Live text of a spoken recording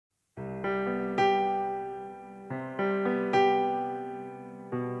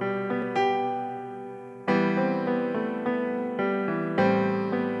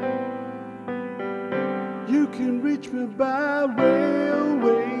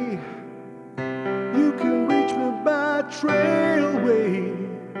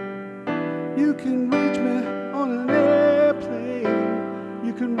can reach me on an airplane.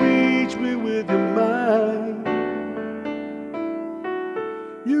 You can reach me with your mind.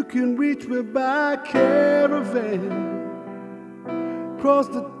 You can reach me by caravan, cross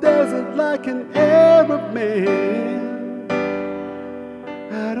the desert like an Arab man.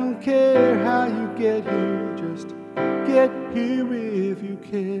 I don't care how you get here, just get here if you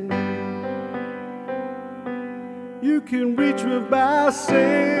can. You can reach me by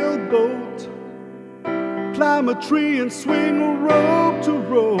sailboat, climb a tree and swing a rope to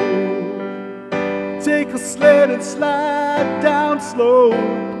rope, take a sled and slide down slope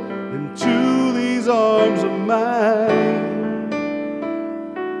into these arms of mine.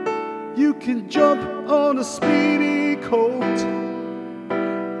 You can jump on a speedy colt,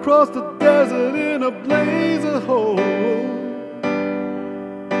 cross the desert in a blaze of hope.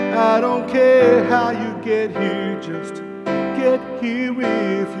 I don't care how you get here, just get here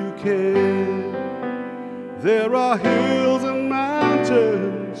if you can. There are hills and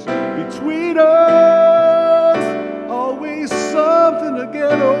mountains between us, always something to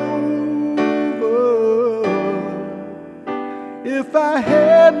get over. If I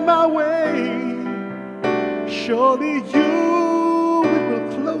had my way, surely you would be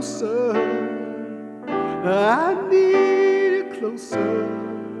closer. I need you closer.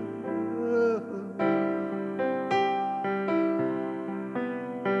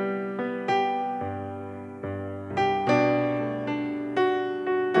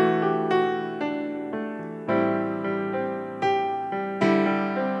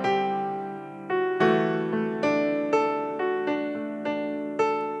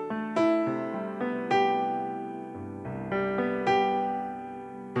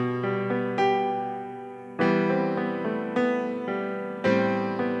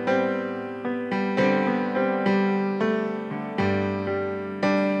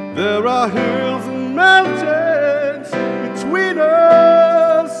 There are hills and mountains between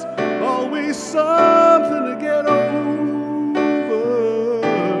us, always something to get over.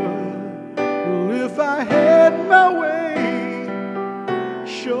 If I had my way,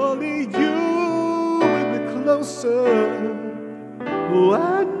 surely you would be closer. Oh,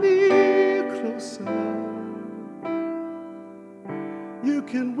 I need you closer. You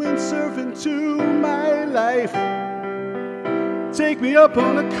can windsurf into my life, take me up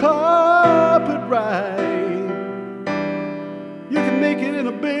on a carpet ride. You can make it in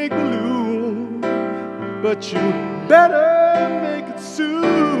a big balloon, but you better make it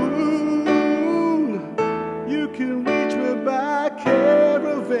soon. You can reach me by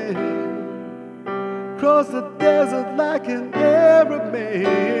caravan, cross the desert like an Arab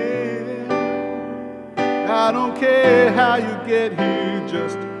man. I don't care how you get here,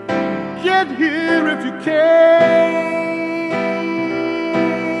 just get here if you can.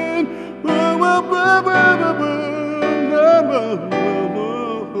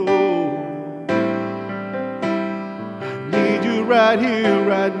 I need you right here,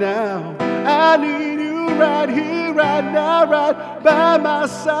 right now. I need you right here, right now, right by my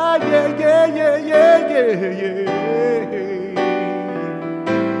side. Yeah, yeah, yeah, yeah, yeah, yeah.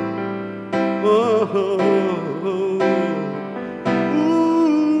 Oh.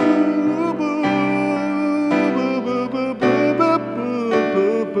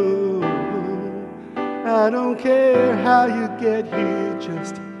 I don't care how you get here,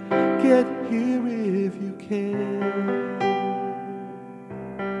 just get here if you can.